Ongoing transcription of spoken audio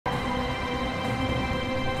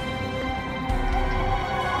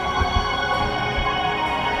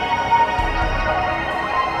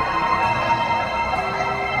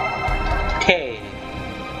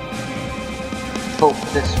hope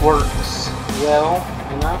this works well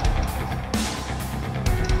enough.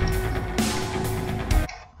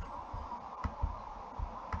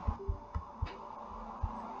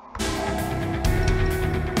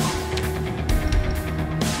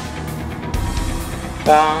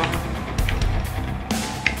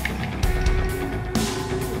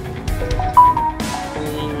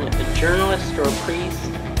 Between a journalist or a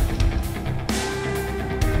priest,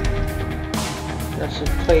 that's a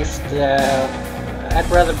place that I'd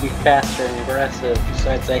rather be faster and aggressive.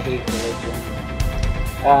 Besides, I hate religion.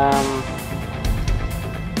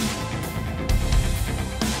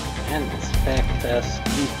 And this Factfest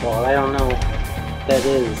default. I don't know what that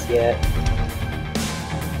is yet.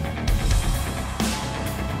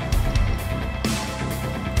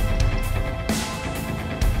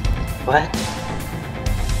 What?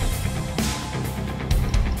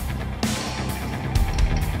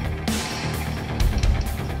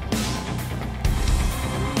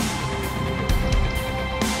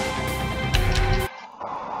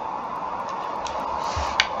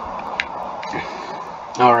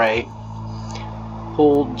 Alright.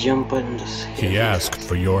 Hold jump buttons. He asked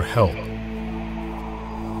for your help.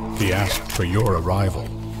 He asked for your arrival.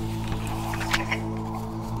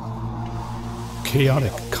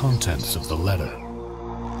 Chaotic contents of the letter.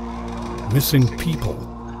 Missing people,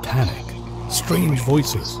 panic, strange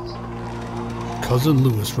voices. Cousin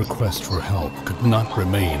Louis' request for help could not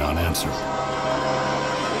remain unanswered.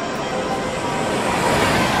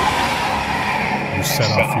 You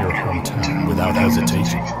set off for your hometown without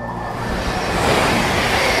hesitation.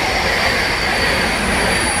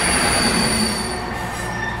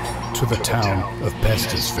 To the town of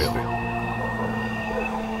Pestisville.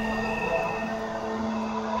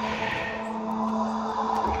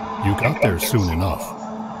 You got there soon enough.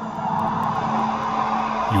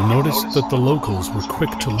 You noticed that the locals were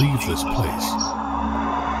quick to leave this place.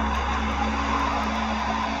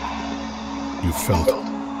 You felt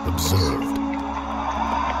observed.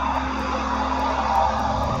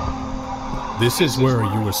 This is where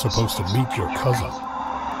you were supposed to meet your cousin.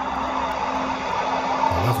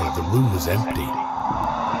 However, the room was empty.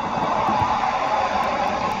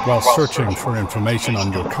 While searching for information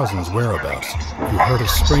on your cousin's whereabouts, you heard a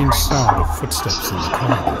strange sound of footsteps in the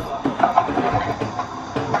corridor.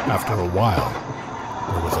 After a while,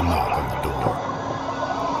 there was a knock on the door.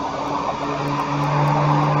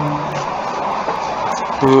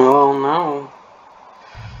 Oh no.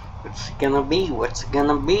 What's it gonna be? What's it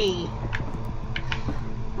gonna be?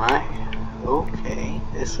 Okay,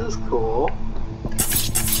 this is cool.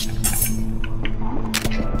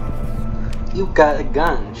 You've got a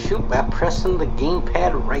gun. Shoot by pressing the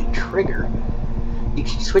gamepad right trigger. You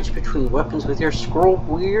can switch between weapons with your scroll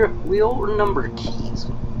wheel or number keys.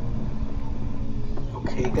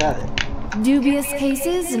 Okay, got it. Dubious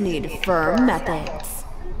cases need firm methods.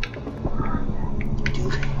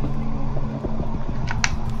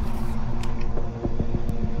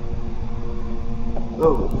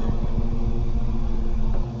 Oh.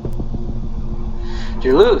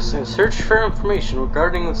 Dear Louis, I've searched for information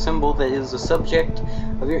regarding the symbol that is the subject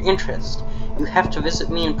of your interest. You have to visit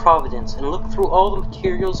me in Providence and look through all the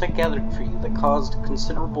materials I gathered for you that caused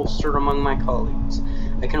considerable stir among my colleagues.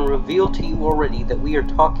 I can reveal to you already that we are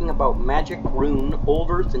talking about magic rune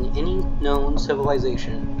older than any known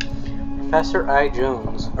civilization. Professor I.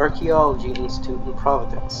 Jones, Archaeology Institute in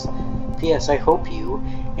Providence. P.S. I hope you,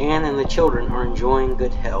 Anne, and the children are enjoying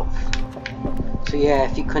good health. So yeah,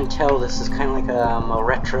 if you couldn't tell, this is kind of like a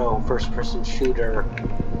retro first-person shooter,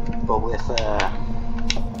 but with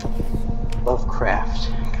Lovecraft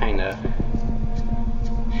kind of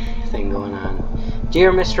thing going on.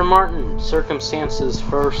 Dear Mr. Martin, circumstances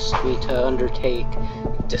forced me to undertake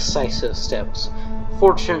decisive steps.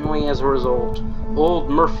 Fortunately, as a result, old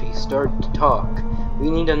Murphy started to talk. We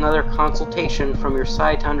need another consultation from your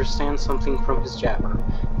side to understand something from his jabber.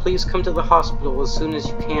 Please come to the hospital as soon as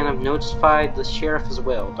you can. I've notified the sheriff as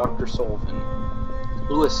well, Dr. Sullivan.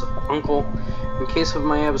 Louis, Uncle, in case of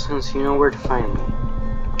my absence, you know where to find me.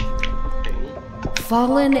 Okay.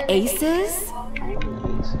 Fallen aces?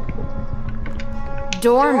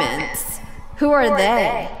 Dormants? Who are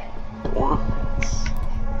they? Dormants?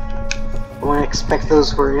 I wouldn't expect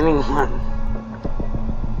those were anyone.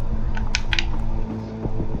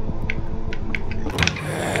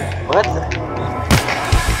 What the?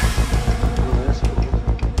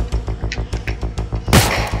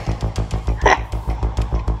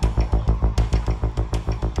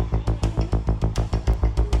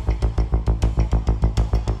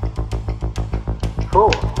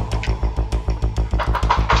 Cool.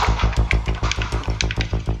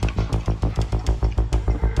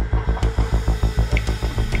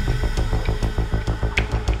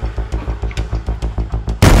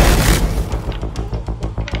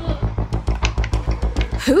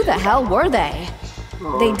 Who the hell were they?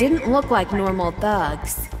 They didn't look like normal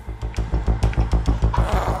thugs.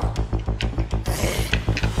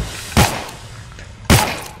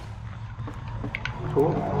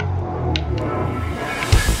 Cool.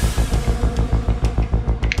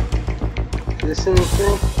 This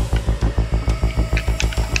anything?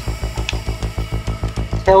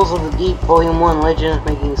 Tales of the Deep, Volume 1, Legend of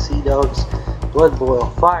Making Sea Dogs, Blood Boil,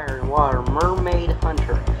 Fire and Water, Mermaid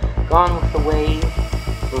Hunter, Gone with the Wave,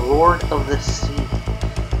 The Lord of the Sea.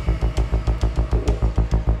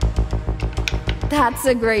 That's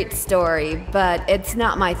a great story, but it's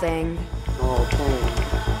not my thing. Okay.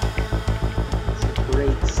 It's a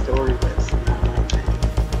great story, but it's not my thing.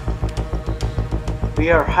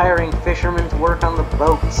 We are hiring fishermen to work on the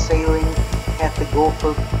boat sailing at the Gulf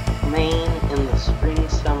of Maine in the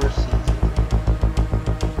spring-summer season.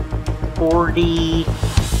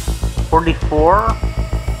 44?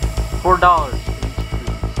 $4 for each cruise.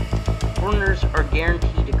 Foreigners are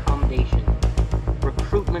guaranteed accommodation.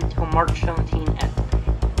 Recruitment till March 17 at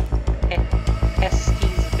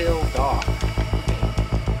Estiville Dock.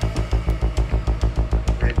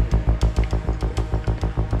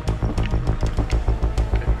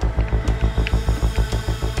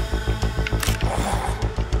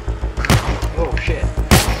 Oh shit.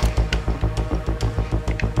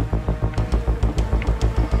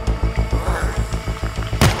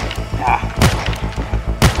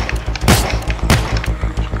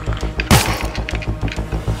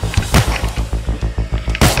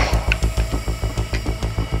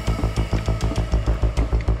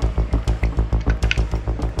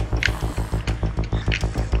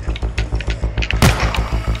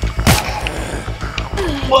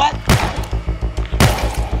 What?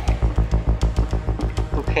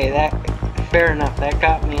 Okay, fair enough, that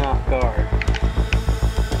got me off guard.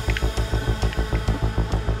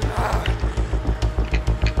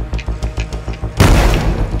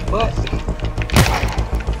 What?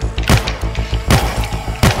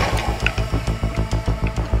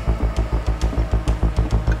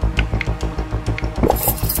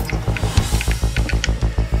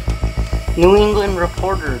 New England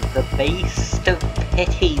Reporter, the Beast of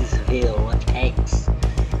Pettiesville attacks.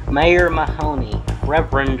 Mayor Mahoney,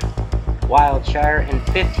 Reverend Wildshire, and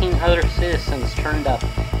 15 other citizens turned up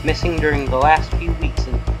missing during the last few weeks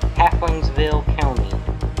in Haflingsville County.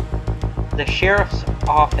 The sheriff's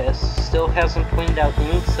office still hasn't pointed out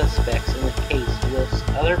any suspects in the case, whilst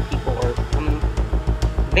other people are becoming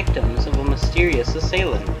victims of a mysterious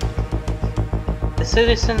assailant. The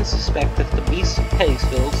citizens suspect that the Beast of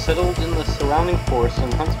Pettiesville settled in the surrounding forest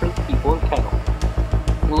and hunts for the people and cattle.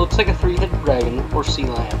 It looks like a three-headed dragon or sea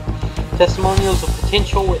lion. Testimonials of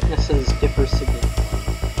potential witnesses differ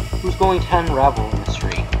significantly. Who's going to unravel the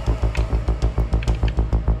mystery?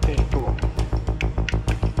 Okay, cool.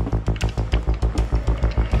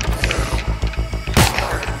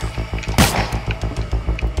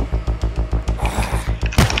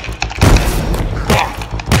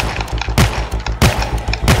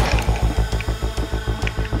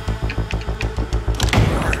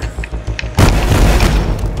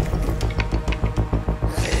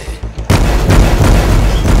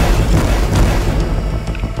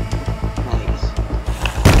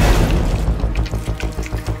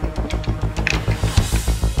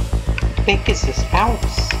 How big is this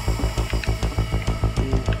house?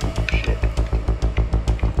 Shit.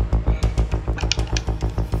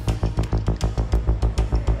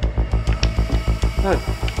 Look.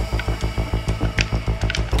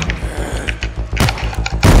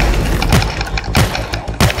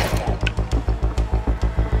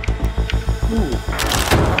 Ooh.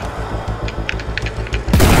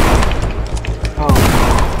 Oh.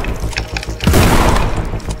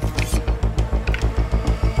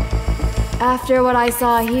 After what I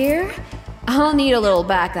saw here, I'll need a little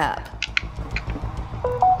backup.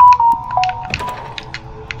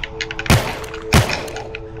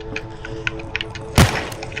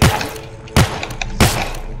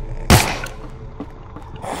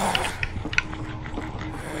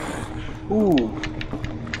 Ooh.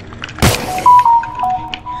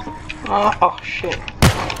 Oh, shit.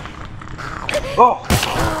 Oh.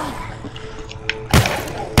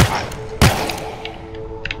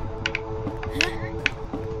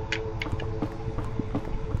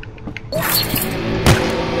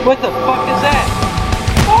 What the fuck is that?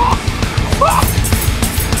 Oh! Oh!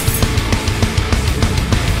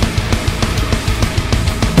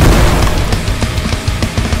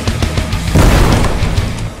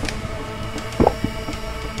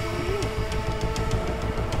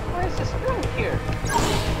 Why is this room here?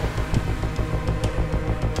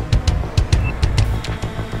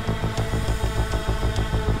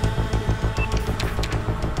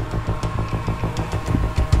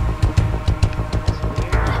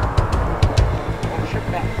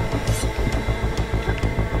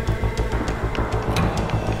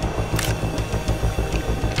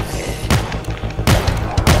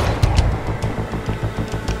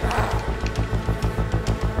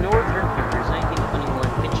 Northern Vickers,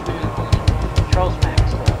 1921, Benjamin Mahoney, Charles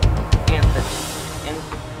Maxwell, and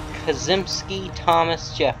Kaczynski, Thomas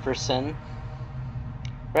Jefferson,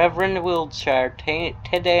 Reverend Wiltshire,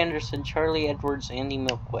 Ted Anderson, Charlie Edwards, Andy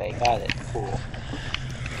Milkway. Got it. Cool.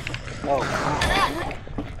 Oh.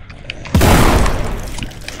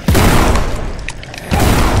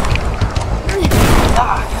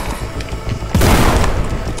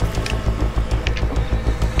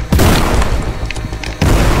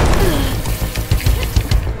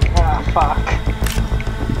 Fuck.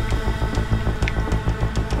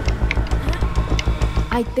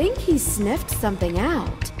 I think he sniffed something out.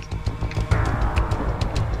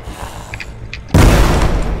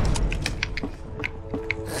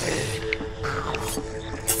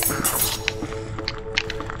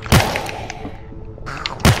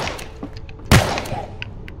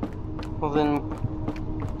 Well then,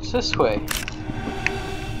 it's this way.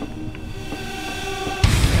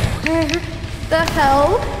 Where the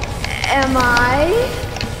hell am I?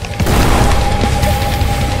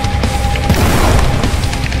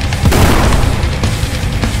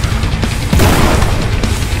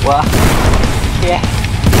 Well, yeah.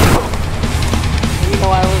 You know,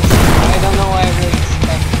 I don't know why I really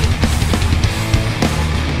expected.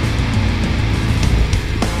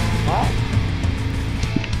 What?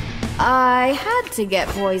 I had to get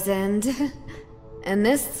poisoned. In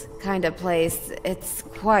this kind of place, it's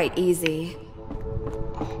quite easy.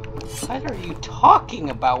 What are you talking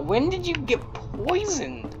about? When did you get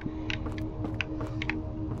poisoned?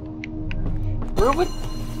 Where would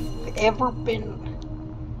it ever been?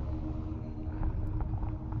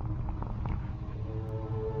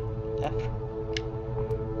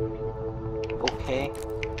 Okay.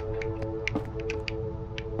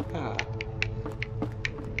 Huh.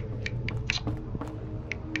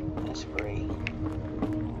 That's great.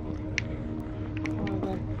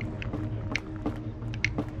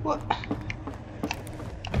 What?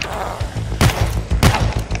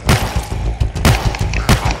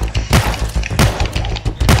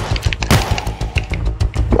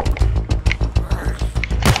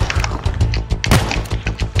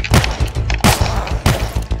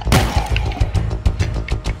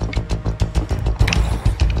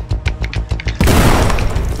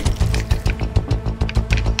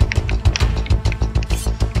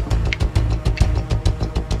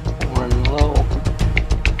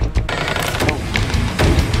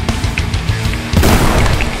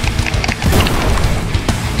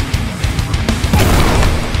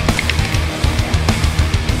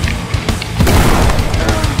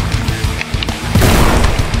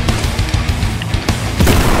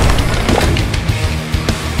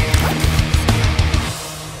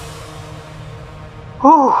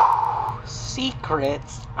 Whew,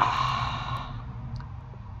 secrets.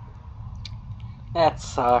 That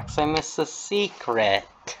sucks. I missed a secret.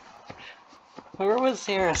 Where was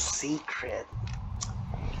there a secret?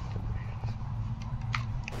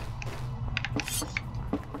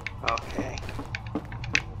 Okay.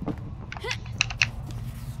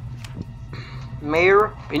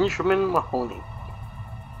 Mayor Benjamin Mahoney.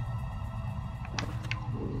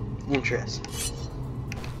 Interesting.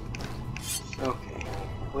 Okay,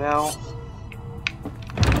 well...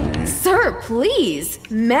 Sir, please!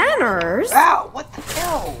 Manners! Ow! What the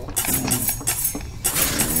hell?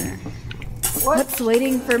 What's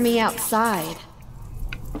waiting for me outside?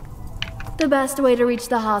 The best way to reach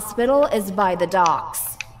the hospital is by the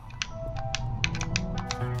docks.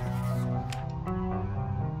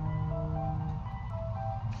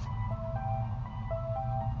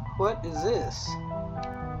 What is this?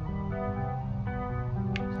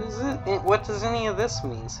 What does any of this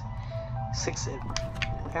mean?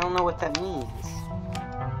 I don't know what that means.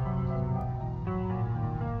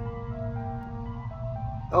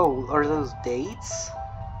 Oh, are those dates?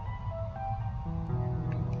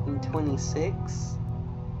 In 26?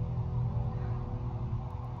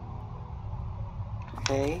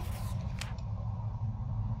 Okay.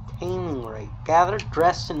 Taming rite. Gathered,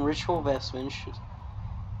 dressed in ritual vestments.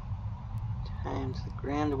 Times the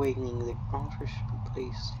grand awakening, the altar should be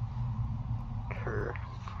placed. Her.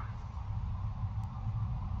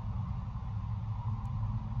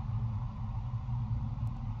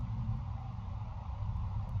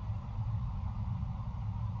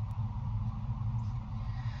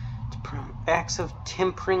 Acts of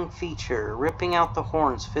tempering feature, ripping out the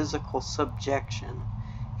horns, physical subjection,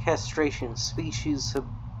 castration, species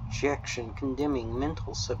subjection, condemning,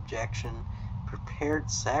 mental subjection, Prepared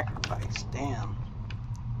sacrifice. Damn.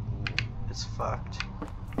 It's fucked.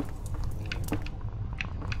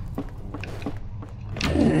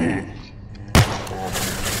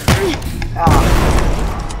 Ah.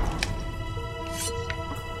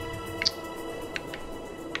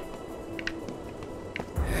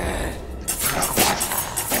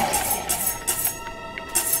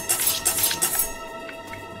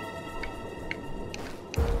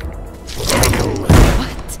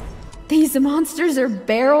 What? These monsters are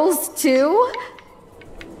barrels too?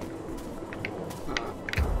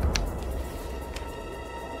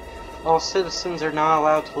 All citizens are not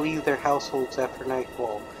allowed to leave their households after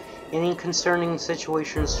nightfall. Any concerning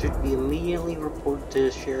situations should be immediately reported to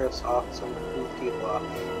the Sheriff's Office under penalty of law.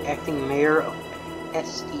 Acting Mayor of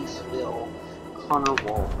Estesville, Connor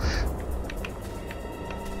Walsh.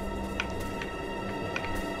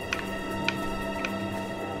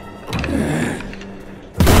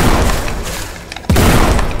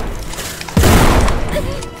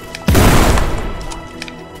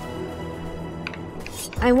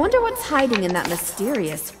 I wonder what's hiding in that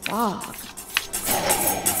mysterious fog.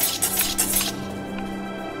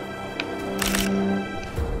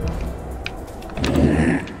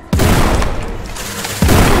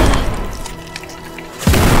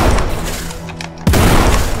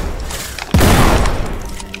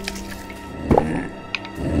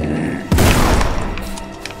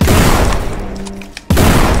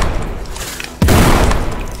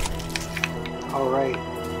 Alright.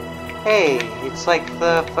 Hey, it's like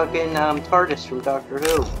the fucking TARDIS from Doctor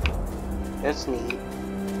Who. That's neat.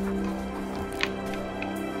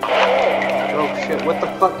 Oh shit, what the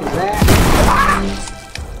fuck is that? Ah!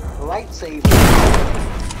 Lightsaber.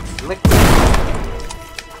 Liquid.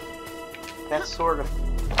 That sort of...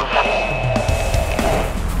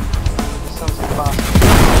 This sounds like boss.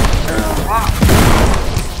 Ow!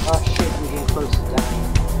 Oh shit, I'm getting close to dying.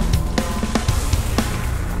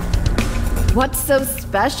 What's so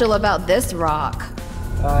special about this rock?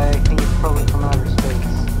 I think it's probably from outer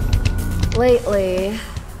space. Lately,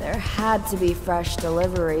 there had to be fresh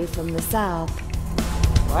delivery from the south.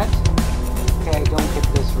 What? Okay, I don't get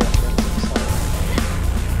this reference, I'm sorry.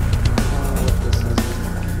 I don't know what this is.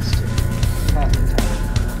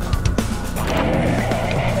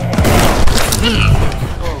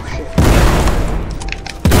 Oh shit.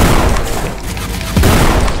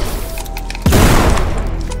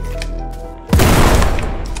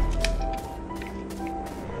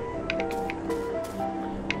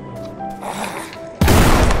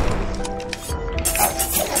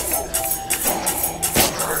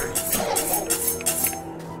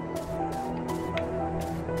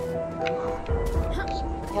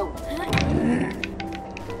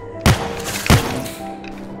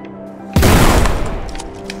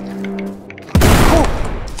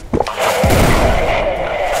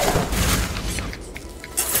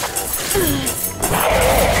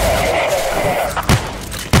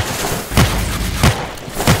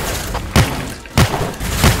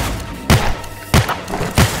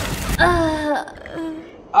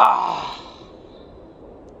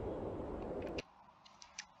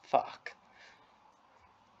 Fuck.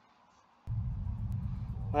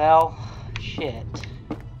 Well, shit.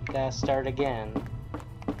 Gotta start again.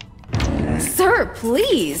 Sir,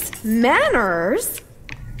 please! Manners!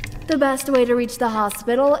 The best way to reach the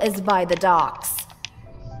hospital is by the docks.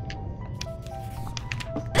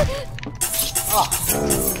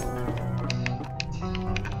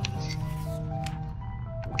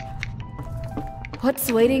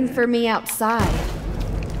 What's waiting for me outside?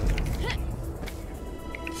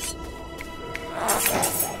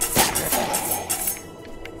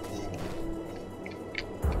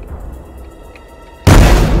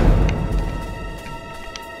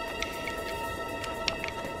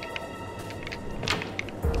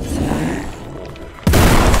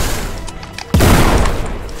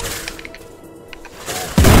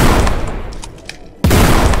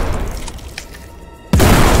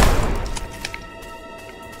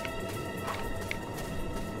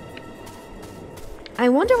 I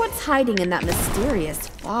wonder what's hiding in that mysterious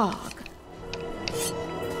fog.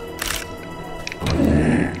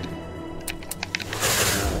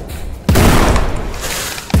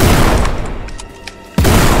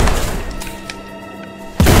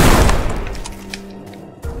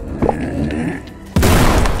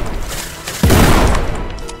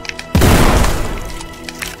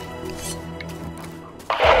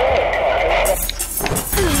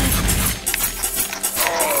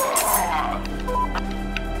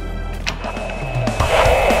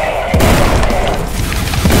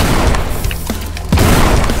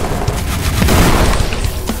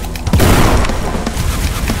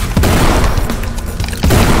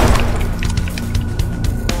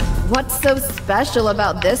 What's so special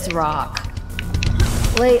about this rock?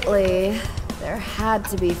 Lately, there had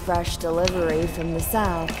to be fresh delivery from the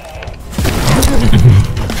south.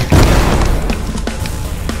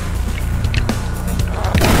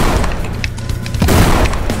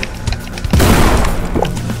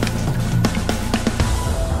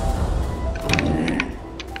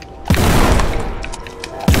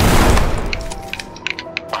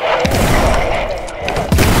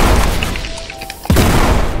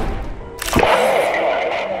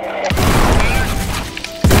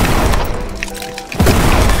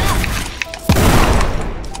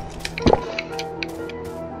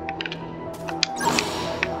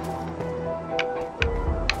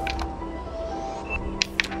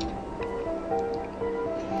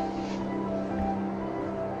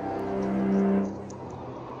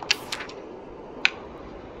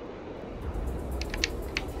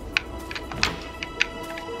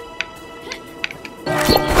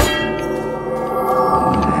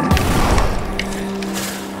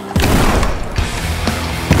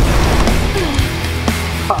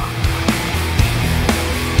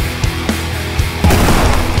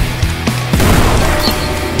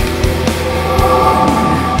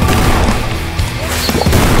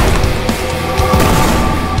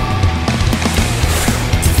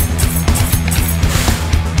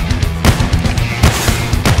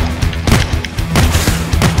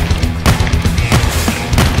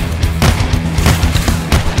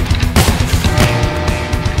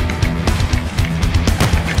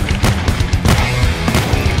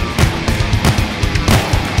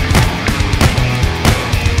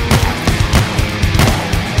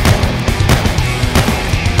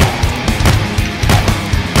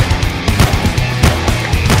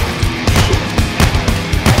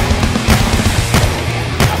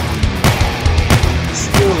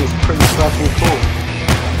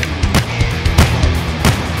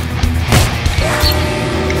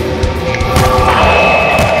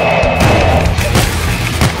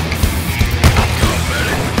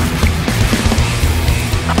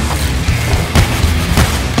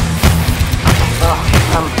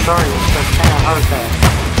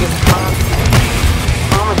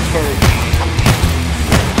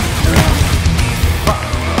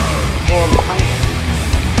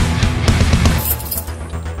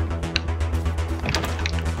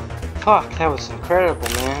 Fuck, that was incredible,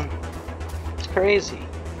 man. It's crazy.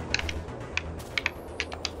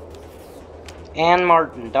 Anne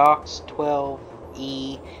Martin, Docs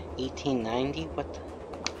 12E 1890. What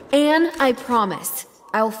the? Anne, I promise.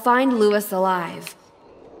 I'll find Louis alive.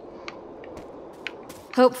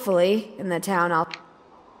 Hopefully, in the town I'll...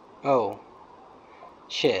 Oh.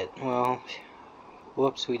 Shit. Well,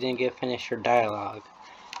 whoops, we didn't get finished your dialogue.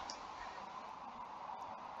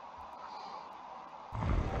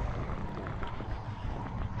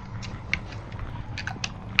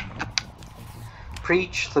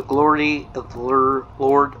 Preach the glory of the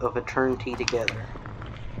Lord of Eternity together.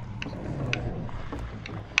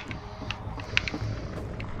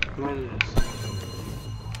 What is this?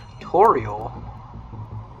 Tutorial?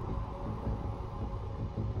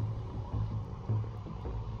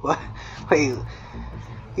 What? Wait.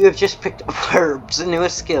 You have just picked up herbs, a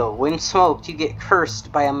newest skill. When smoked, you get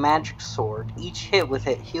cursed by a magic sword. Each hit with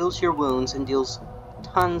it heals your wounds and deals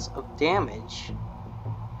tons of damage.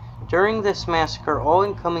 During this massacre, all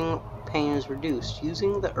incoming pain is reduced.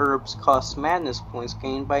 Using the herbs costs madness points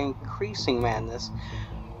gained by increasing madness.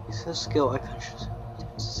 This is a skill I consciously.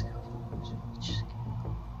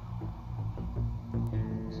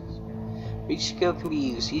 Each skill can be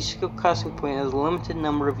used. Each skill costing point has a limited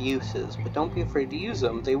number of uses, but don't be afraid to use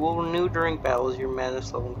them. They will renew during battles. Your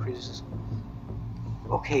madness level increases.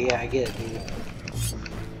 Okay, yeah, I get it, dude.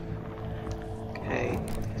 Okay.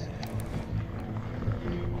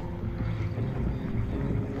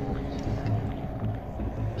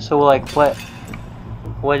 So, like,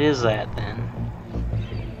 what is that then?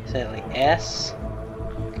 Is that like S?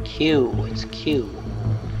 Q, it's Q.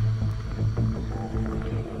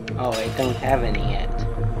 Oh, I don't have any yet.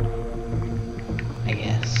 I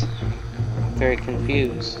guess. I'm very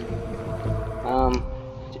confused.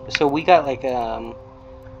 So we got like,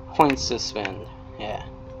 points to spend. Yeah.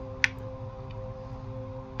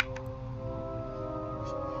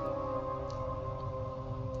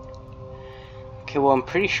 Okay, well, I'm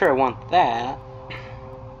pretty sure I want that.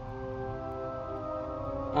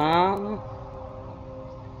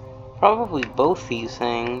 Probably both these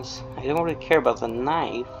things. I don't really care about the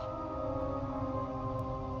knife.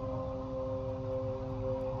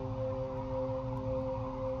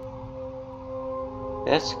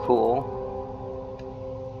 That's cool.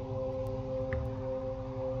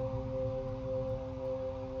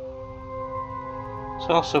 It's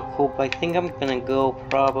also cool, but I think I'm gonna go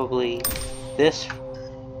probably this.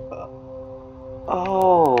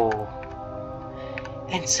 Oh.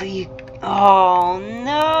 And so you. Oh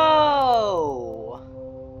no!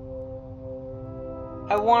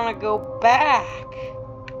 I wanna go back!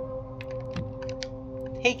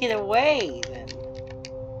 Take it away then.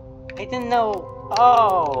 I didn't know.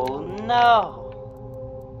 Oh no!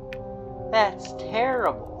 That's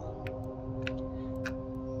terrible.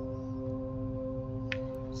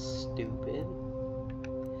 Stupid.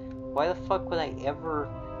 Why the fuck would I ever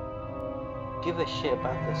give a shit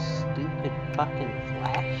about this stupid fucking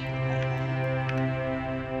flashlight?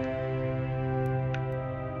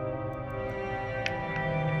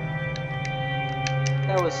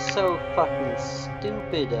 That was so fucking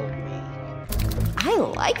stupid of me. I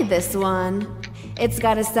like this one. It's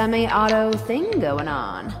got a semi-auto thing going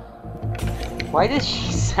on. Why does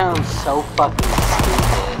she sound so fucking stupid?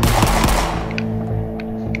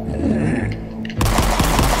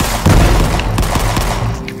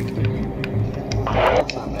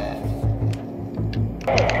 That's not bad.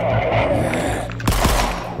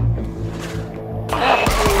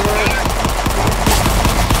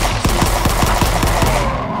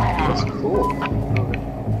 That's cool.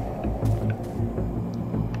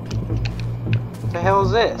 What the hell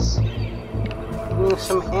is this? Give me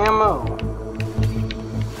some ammo.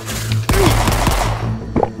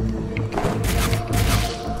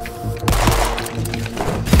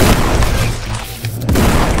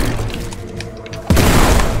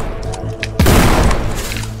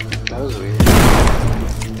 That was weird.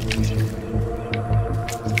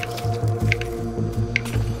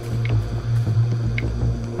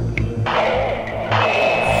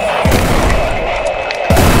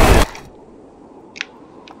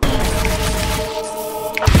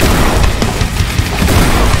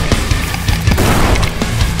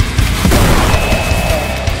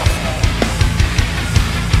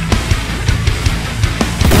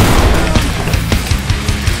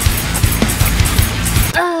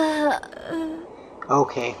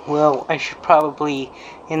 Okay, well, I should probably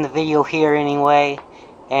end the video here anyway,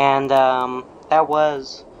 and that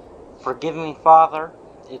was Forgive Me Father.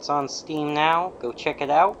 It's on Steam now, go check it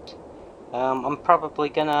out. I'm probably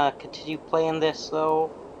gonna continue playing this though,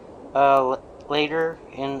 later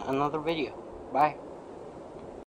in another video. Bye.